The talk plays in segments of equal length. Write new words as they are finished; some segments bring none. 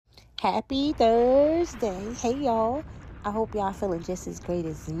Happy Thursday. Hey, y'all. I hope y'all feeling just as great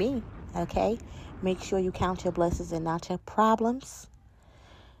as me, okay? Make sure you count your blessings and not your problems.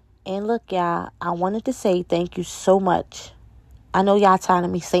 And look, y'all, I wanted to say thank you so much. I know y'all tired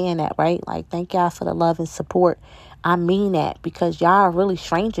of me saying that, right? Like, thank y'all for the love and support. I mean that because y'all are really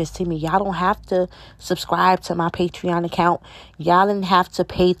strangers to me. Y'all don't have to subscribe to my Patreon account. Y'all didn't have to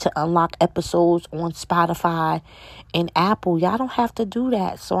pay to unlock episodes on Spotify and Apple. Y'all don't have to do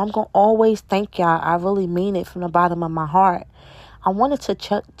that. So I'm going to always thank y'all. I really mean it from the bottom of my heart. I wanted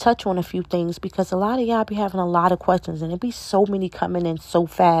to touch on a few things because a lot of y'all be having a lot of questions and it be so many coming in so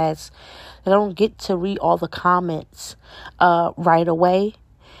fast that I don't get to read all the comments right away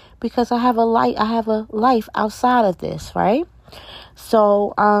because I have a life outside of this, right?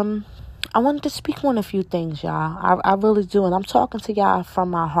 So I wanted to speak on a few things, y'all. I really do, and I'm talking to y'all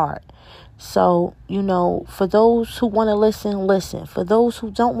from my heart. So, for those who want to listen, listen. For those who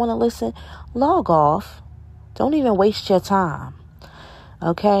don't want to listen, log off. Don't even waste your time.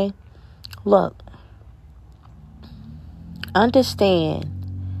 Okay? Look, understand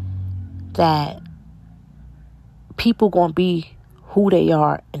that people going to be who they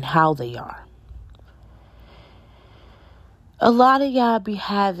are and how they are. A lot of y'all be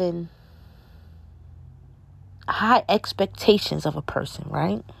having high expectations of a person,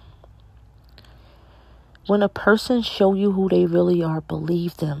 right? When a person show you who they really are,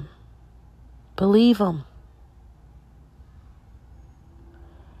 believe them. Believe them.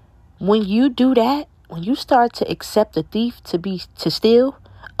 When you do that, when you start to accept a thief to steal,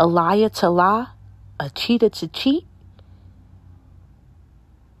 a liar to lie, a cheater to cheat,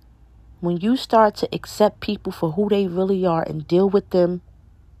 when you start to accept people for who they really are and deal with them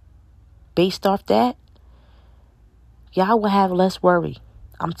based off that, y'all will have less worry.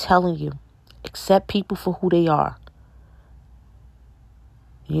 I'm telling you, accept people for who they are.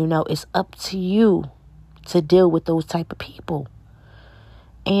 It's up to you to deal with those type of people.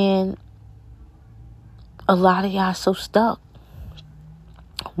 And a lot of y'all so stuck.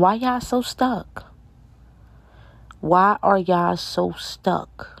 Why y'all so stuck? Why are y'all so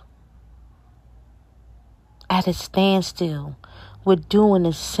stuck at a standstill with doing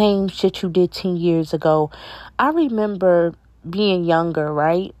the same shit you did 10 years ago? I remember being younger,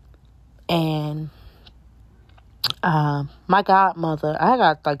 right? And my godmother, I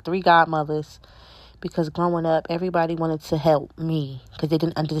got like 3 godmothers because growing up, everybody wanted to help me because they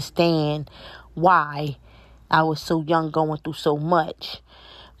didn't understand why I was so young going through so much.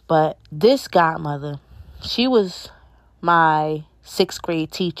 But this godmother, she was my 6th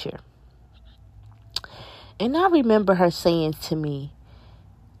grade teacher. And I remember her saying to me,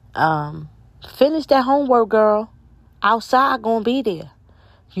 finish that homework, girl. Outside gonna be there.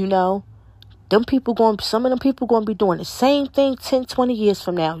 Some of them people gonna be doing the same thing 10, 20 years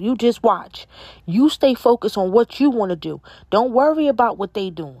from now. You just watch. You stay focused on what you want to do. Don't worry about what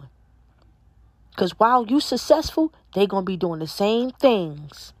they doing. Because while you successful, they gonna be doing the same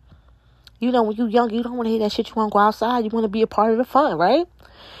things. When you young, you don't want to hear that shit. You want to go outside. You want to be a part of the fun, right?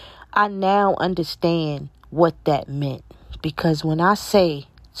 I now understand what that meant. Because when I say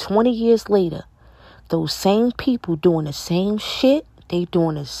 20 years later, those same people doing the same shit, they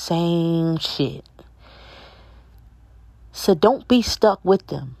doing the same shit. So don't be stuck with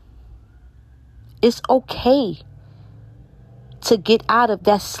them. It's okay to get out of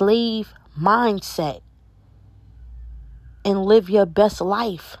that slave mindset and live your best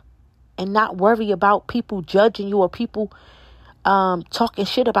life and not worry about people judging you or people talking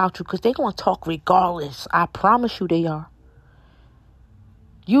shit about you, because they're going to talk regardless. I promise you they are.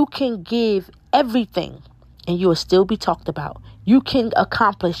 You can give everything and you will still be talked about. You can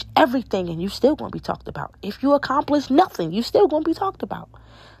accomplish everything and you still going to be talked about. If you accomplish nothing, you still going to be talked about.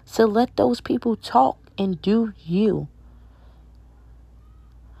 So let those people talk and do you.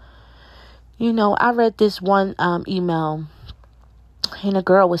 I read this one email and a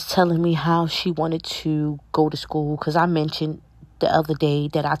girl was telling me how she wanted to go to school, because I mentioned the other day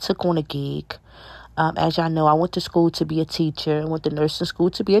that I took on a gig. As y'all know, I went to school to be a teacher. I went to nursing school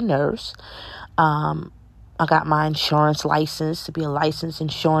to be a nurse. I got my insurance license to be a licensed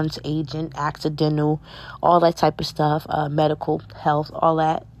insurance agent, accidental, all that type of stuff, medical, health, all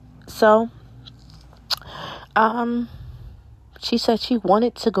that. So, she said she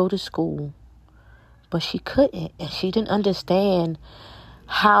wanted to go to school, but she couldn't, and she didn't understand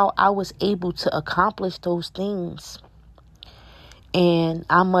how I was able to accomplish those things. And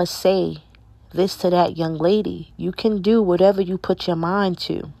I must say this to that young lady: you can do whatever you put your mind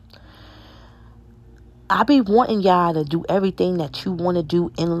to. I be wanting y'all to do everything that you want to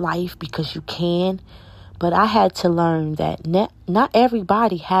do in life because you can, But I had to learn that not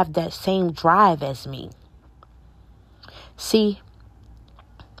everybody have that same drive as me. See,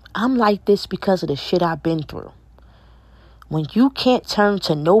 I'm like this because of the shit I've been through. When you can't turn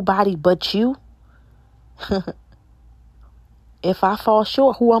to nobody but you, if I fall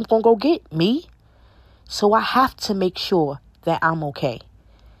short, who I'm going to go get? Me? So I have to make sure that I'm okay.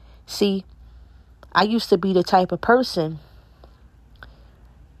 See, I used to be the type of person,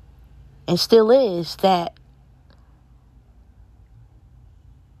 and still is, that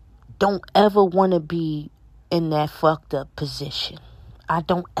don't ever want to be in that fucked up position. I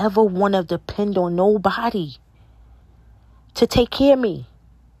don't ever want to depend on nobody to take care of me.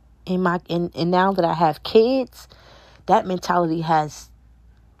 And now that I have kids, that mentality has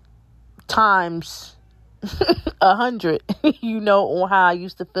times 100, on how I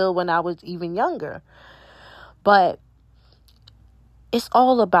used to feel when I was even younger. But it's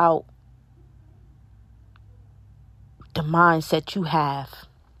all about the mindset you have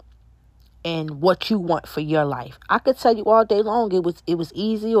and what you want for your life. I could tell you all day long it was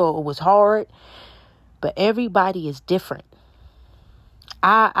easy or it was hard, but everybody is different.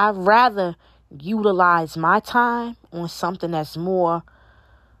 I'd rather utilize my time on something that's more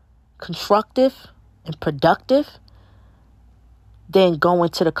constructive and productive than going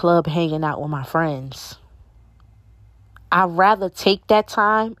to the club hanging out with my friends. I'd rather take that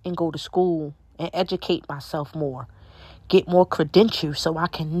time and go to school and educate myself more. Get more credentials so I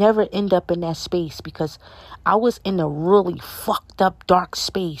can never end up in that space, because I was in a really fucked up dark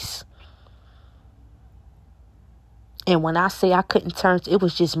space. And when I say I couldn't turn, it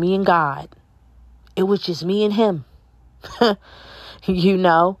was just me and God. It was just me and him.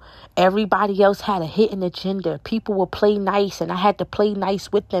 Everybody else had a hidden agenda. People would play nice and I had to play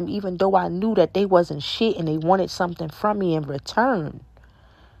nice with them, even though I knew that they wasn't shit and they wanted something from me in return.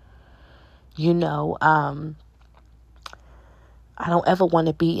 I don't ever want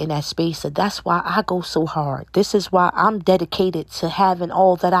to be in that space. So that's why I go so hard. This is why I'm dedicated to having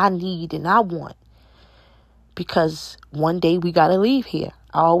all that I need and I want. Because one day we got to leave here.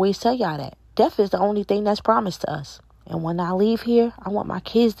 I always tell y'all that. Death is the only thing that's promised to us. And when I leave here, I want my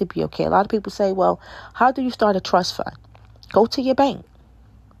kids to be okay. A lot of people say, well, how do you start a trust fund? Go to your bank.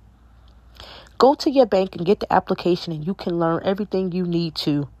 Go to your bank and get the application, and you can learn everything you need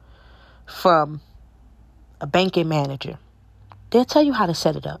to from a banking manager. They'll tell you how to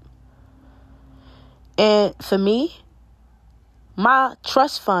set it up. And for me, my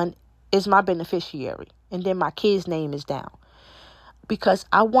trust fund is my beneficiary. And then my kid's name is down. Because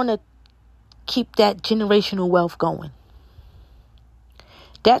I want to keep that generational wealth going.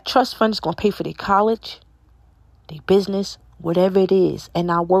 That trust fund is going to pay for their college, their business, whatever it is.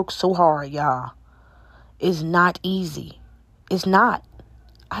 And I work so hard, y'all. It's not easy. It's not.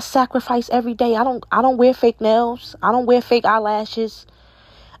 I sacrifice every day. I don't wear fake nails. I don't wear fake eyelashes.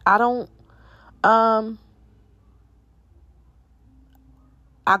 I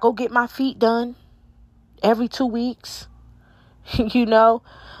go get my feet done every 2 weeks.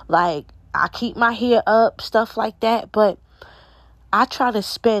 Like I keep my hair up, stuff like that. But I try to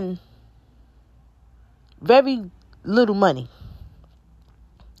spend very little money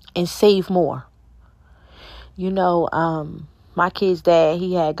and save more. My kid's dad,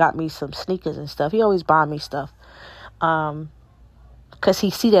 he had got me some sneakers and stuff. He always buy me stuff. Because he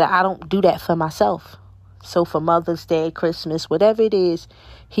see that I don't do that for myself. So for Mother's Day, Christmas, whatever it is,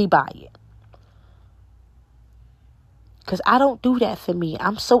 he buy it. Because I don't do that for me.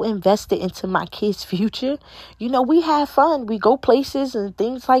 I'm so invested into my kids' future. We have fun. We go places and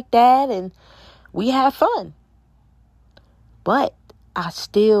things like that. And we have fun. But I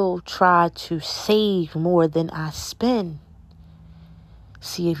still try to save more than I spend.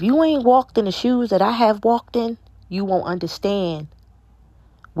 See, if you ain't walked in the shoes that I have walked in, you won't understand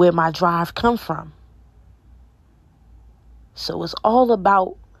where my drive come from. So it's all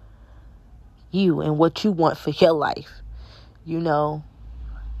about you and what you want for your life,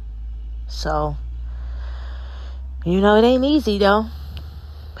 So, it ain't easy though.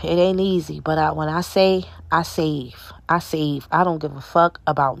 It ain't easy. But when I say I save. I don't give a fuck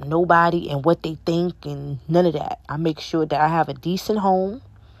about nobody and what they think and none of that. I make sure that I have a decent home.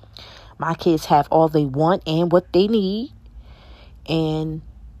 My kids have all they want and what they need. And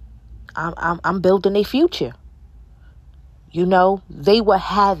I'm building a future. They will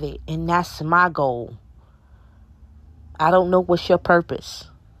have it, and that's my goal. I don't know what's your purpose.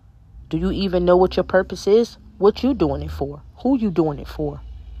 Do you even know what your purpose is? What you doing it for? Who you doing it for?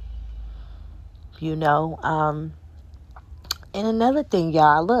 And another thing,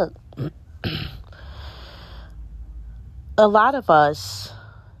 y'all, look, a lot of us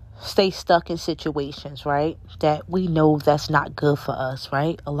stay stuck in situations, right, that we know that's not good for us,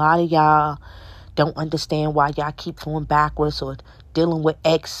 right? A lot of y'all don't understand why y'all keep going backwards or dealing with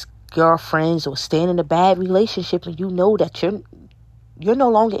ex-girlfriends or staying in a bad relationship, and you know that you're no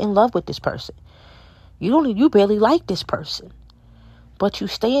longer in love with this person. You barely like this person. But you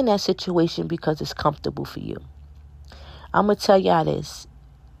stay in that situation because it's comfortable for you. I'm going to tell y'all this.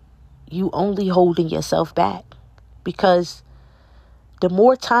 You only holding yourself back. Because the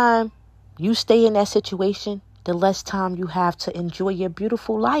more time you stay in that situation, the less time you have to enjoy your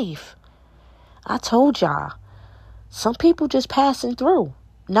beautiful life. I told y'all, some people just passing through.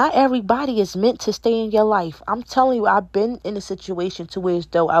 Not everybody is meant to stay in your life. I'm telling you, I've been in a situation to where as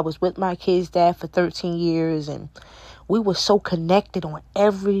though I was with my kid's dad for 13 years and we were so connected on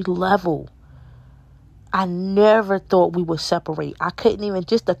every level. I never thought we would separate. I couldn't even,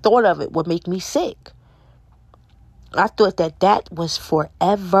 just the thought of it would make me sick. I thought that was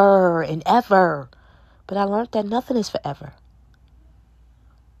forever and ever. But I learned that nothing is forever.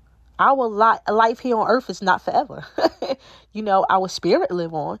 Our life here on earth is not forever. Our spirit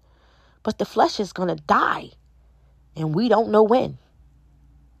live on. But the flesh is going to die. And we don't know when.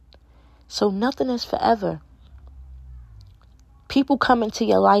 So nothing is forever. People come into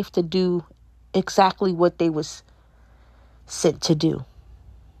your life to do exactly what they was sent to do.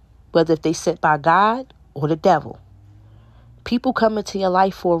 Whether if they sent by God or the devil. People come into your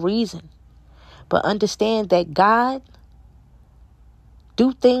life for a reason. But understand that God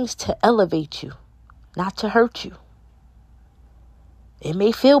do things to elevate you, not to hurt you. It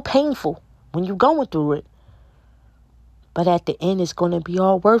may feel painful when you're going through it. But at the end, it's going to be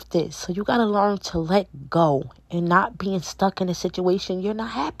all worth it. So you got to learn to let go and not being stuck in a situation you're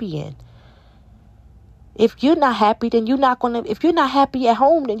not happy in. If you're not happy, then if you're not happy at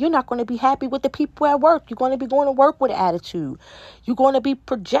home, then you're not going to be happy with the people at work. You're going to be going to work with an attitude. You're going to be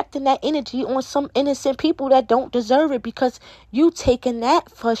projecting that energy on some innocent people that don't deserve it because you taking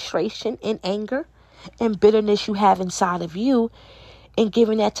that frustration and anger and bitterness you have inside of you and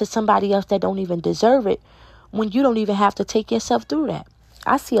giving that to somebody else that don't even deserve it when you don't even have to take yourself through that.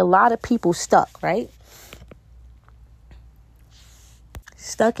 I see a lot of people stuck, right?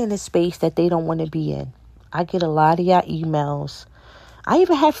 Stuck in a space that they don't want to be in. I get a lot of y'all emails. I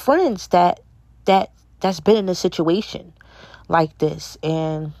even have friends that's been in a situation like this.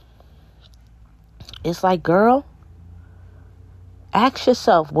 And it's like, girl, ask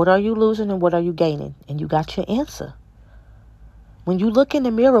yourself, what are you losing and what are you gaining? And you got your answer. When you look in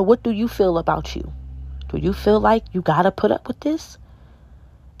the mirror, what do you feel about you? Do you feel like you got to put up with this?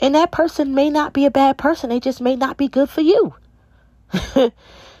 And that person may not be a bad person. They just may not be good for you.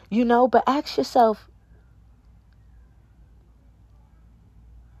 But ask yourself,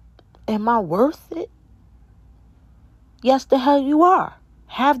 am I worth it? Yes, the hell you are.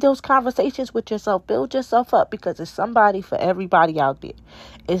 Have those conversations with yourself. Build yourself up because there's somebody for everybody out there.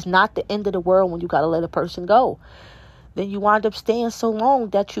 It's not the end of the world when you got to let a person go. Then you wind up staying so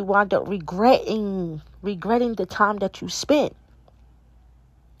long that you wind up regretting the time that you spent.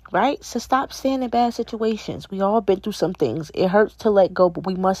 Right? So stop staying in bad situations. We all been through some things. It hurts to let go, but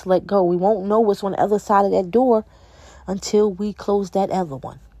we must let go. We won't know what's on the other side of that door until we close that other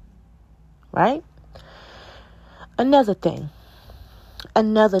one. Right? Another thing,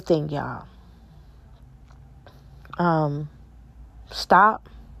 y'all. Stop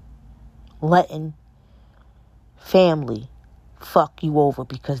letting family fuck you over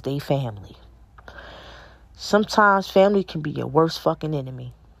because they family. Sometimes family can be your worst fucking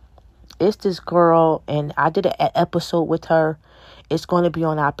enemy. It's this girl, and I did an episode with her. It's going to be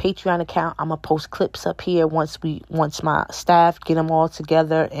on our Patreon account. I'm going to post clips up here once my staff get them all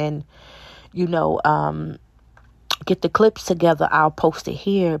together and, get the clips together. I'll post it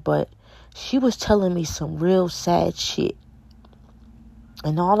here. But she was telling me some real sad shit.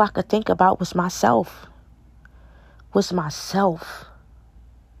 And all I could think about was myself.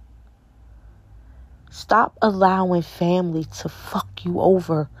 Stop allowing family to fuck you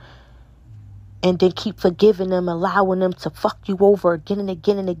over. And then keep forgiving them, allowing them to fuck you over again and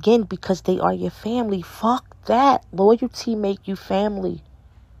again and again because they are your family. Fuck that. Loyalty make you family.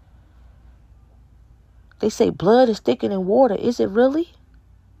 They say blood is thicker than water. Is it really?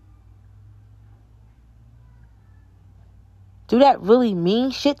 Do that really mean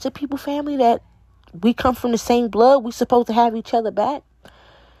shit to people, family? That we come from the same blood, we supposed to have each other back?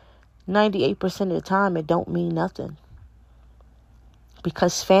 98% of the time, it don't mean nothing.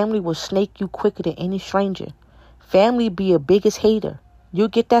 Because family will snake you quicker than any stranger. Family be your biggest hater. You'll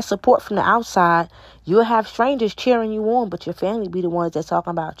get that support from the outside. You'll have strangers cheering you on, but your family be the ones that's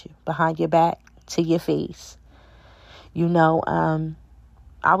talking about you behind your back to your face.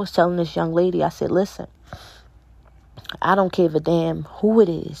 I was telling this young lady, I said, listen, I don't give a damn who it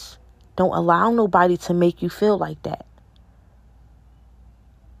is. Don't allow nobody to make you feel like that.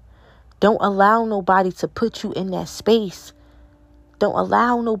 Don't allow nobody to put you in that space. Don't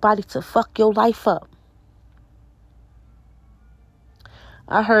allow nobody to fuck your life up.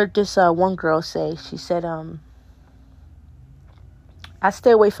 I heard this one girl say, she said, I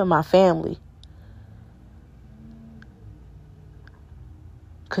stay away from my family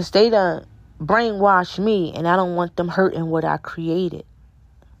because they done brainwashed me and I don't want them hurting what I created.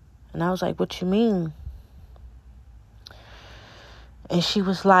 And I was like, what you mean? And she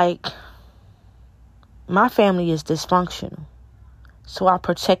was like, my family is dysfunctional, so I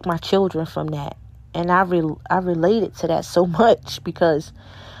protect my children from that. And I related to that so much because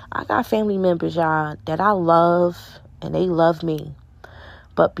I got family members, y'all, that I love and they love me.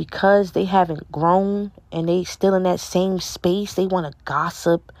 But because they haven't grown and they still in that same space, they want to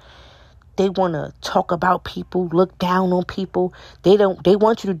gossip. They want to talk about people, look down on people. They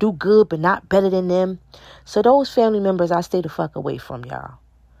want you to do good, but not better than them. So those family members, I stay the fuck away from, y'all.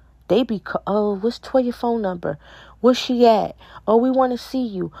 They be, oh, what's Toya's phone number? Where's she at? Oh, we want to see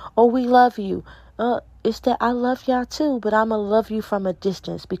you. Oh, we love you. It's that I love y'all too, but I'm going to love you from a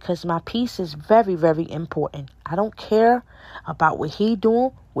distance because my peace is very, very important. I don't care about what he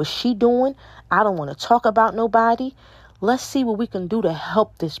doing, what she doing. I don't want to talk about nobody. Let's see what we can do to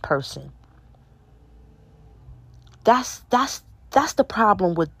help this person. That's the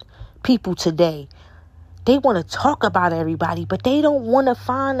problem with people today. They want to talk about everybody, but they don't want to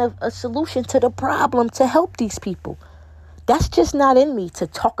find a solution to the problem to help these people. That's just not in me to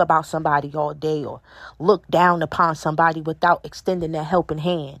talk about somebody all day or look down upon somebody without extending that helping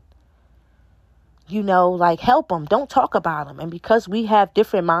hand. You know, like help them. Don't talk about them. And because we have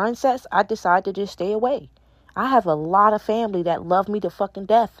different mindsets, I decide to just stay away. I have a lot of family that love me to fucking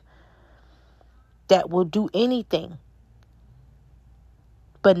death, that will do anything,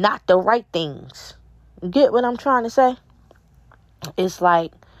 but not the right things. Get what I'm trying to say? It's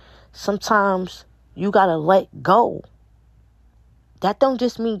like sometimes you gotta let go. That don't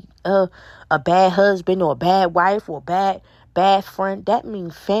just mean a bad husband or a bad wife or a bad friend. That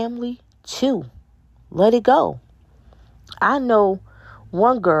means family too. Let it go. I know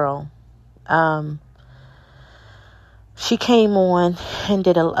one girl, she came on and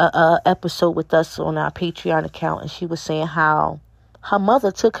did a episode with us on our Patreon account, and she was saying how her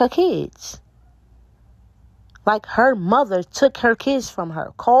mother took her kids. Like her mother took her kids from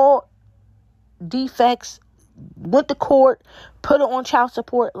her, called defects, went to court, put her on child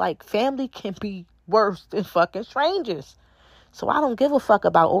support. Like family can be worse than fucking strangers. So I don't give a fuck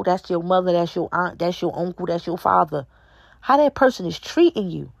about, oh, that's your mother, that's your aunt, that's your uncle, that's your father. How that person is treating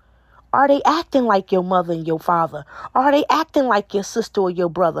you. Are they acting like your mother and your father? Are they acting like your sister or your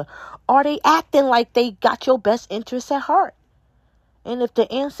brother? Are they acting like they got your best interests at heart? And if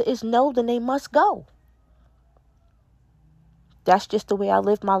the answer is no, then they must go. That's just the way I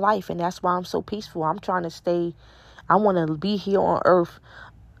live my life, and that's why I'm so peaceful. I'm trying to stay, I want to be here on earth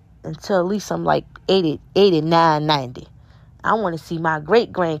until at least I'm like 89, 90. I want to see my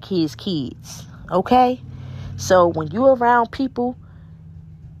great-grandkids' kids, okay? So when you're around people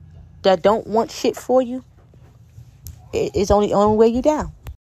that don't want shit for you, it's only way you down.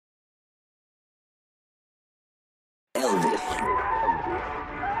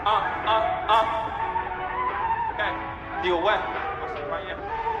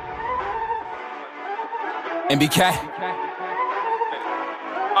 MBK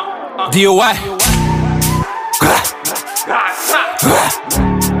DOI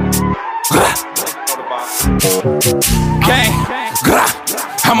Gang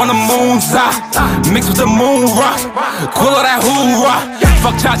I'm on the moon side, mixed with the moon rock. Quill of that hoorah.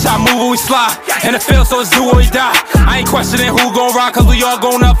 Fuck cha-cha, move when we slide. In the field, so it's do or we die. I ain't questioning who gon' rock, cause we all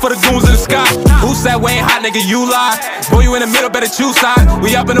going up for the goons in the sky. Who said we ain't hot, nigga, you lie. Boy, you in the middle, better choose side.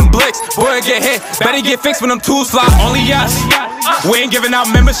 We up in them blicks, boy, get hit. Better get fixed when them tools fly. Only yes, we ain't giving out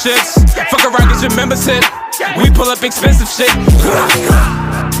memberships. Fuck around, get your members hit. We pull up expensive shit.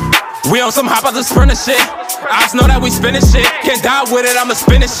 We on some hop out the sprinter shit. I just know that we spinning shit. Can't die with it, I'ma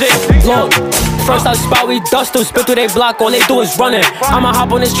spin this shit. Look, first out spot, we dust them, spit through they block, all they do is running. I'ma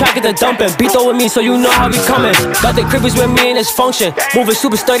hop on this track at the dumping. Beat with me, so you know how we coming. Got the crippers with me in this function. Moving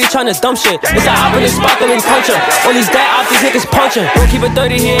super sturdy, tryna dump shit. It's a hop in this spot, then punch 'em. All these dead off, these niggas punching. Don't keep it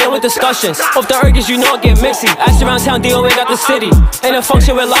 30 here with discussions. Off the ergers, you know it get mixy. Ask around town, DOA got the city. Ain't a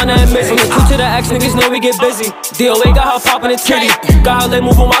function with Lana and Missy. From the 2 to the X, niggas know we get busy. DOA got her poppin' the titty. Got her leg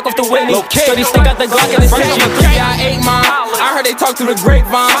moving, walk off the Whitney. So they stick out the Glock in the city. I ate mine. I heard they talk through the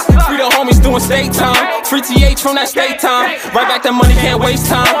grapevines. Free the homies doing stand daytime. Free TH from that state time. Right back that money, can't waste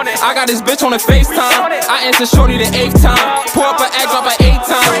time. I got this bitch on the FaceTime. I answer shorty the 8th time. Pull up an egg, drop an 8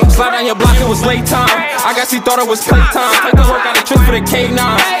 time. Slide on your block, it was late time. I guess he thought it was playtime. Take the work out of trick for the K9.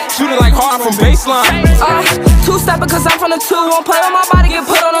 Shoot it like hard from baseline. Two-step because I'm from the 2. Won't play with my body, get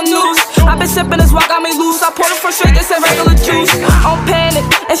put on the news. I been sipping this walk, got me loose. I poured it from straight, this ain't regular juice. On panic,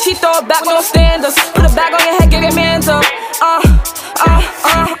 and she throw it back with no standards. Put a bag on your head, get your mans up.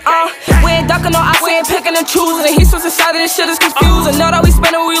 We ain't ducking no ice, we ain't picking and choosing. And he switch inside of this shit is confusing. Know that we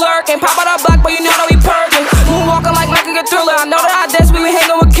spinning, we lurking. Pop out our block, but you know that we purging. Moonwalking like Michael get Thriller. I know that I dance, we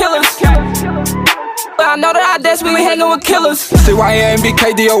hanging with killers. I know that I dance, we hanging with killers. CYA and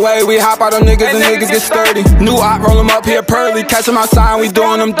BKDOA, we hop out on niggas and niggas get sturdy. New op, roll them up here pearly. Catch them outside, we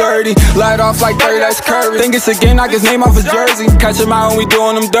doing them dirty. Light off like 30, that's Curry. Think it's a game, knock his name off his jersey. Catch him out when we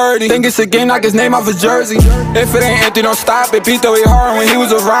doing them dirty. Think it's a game, knock his name off his jersey. If it ain't empty, don't stop it. Beat though he hard when he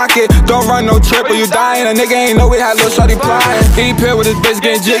was a rocket. Don't run no trip or you dying. A nigga ain't know we had Lil Shorty flying. He pill with his bitch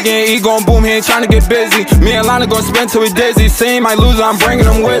getting jiggy. He gon' boom, he ain't trying to get busy. Me and Lana gon' spin till we dizzy. See him, might lose, I'm bringing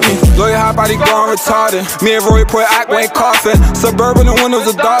him with me. Lawyer hop out, he going retarded. Me and Roy put Aqua ain't coughing. Suburban, the windows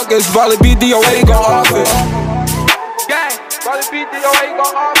are darkest. Volley BDOA gon' off it. Gang, Volley BDOA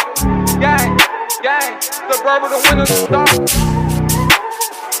gon' off it. Gang, gang, Suburban, the windows are darkest.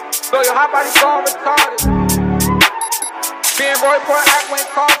 Lawyer hop out, he going retarded. Me and Roy put Aqua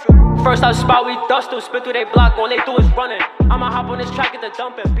ain't coughing. First out spot, we dust them, spit through they block, all they do is running. I'ma hop on this track, get the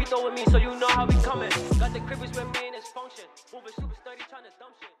dumping. Beat with me, so you know how we coming. Got the cribbers with me in this function. Moving super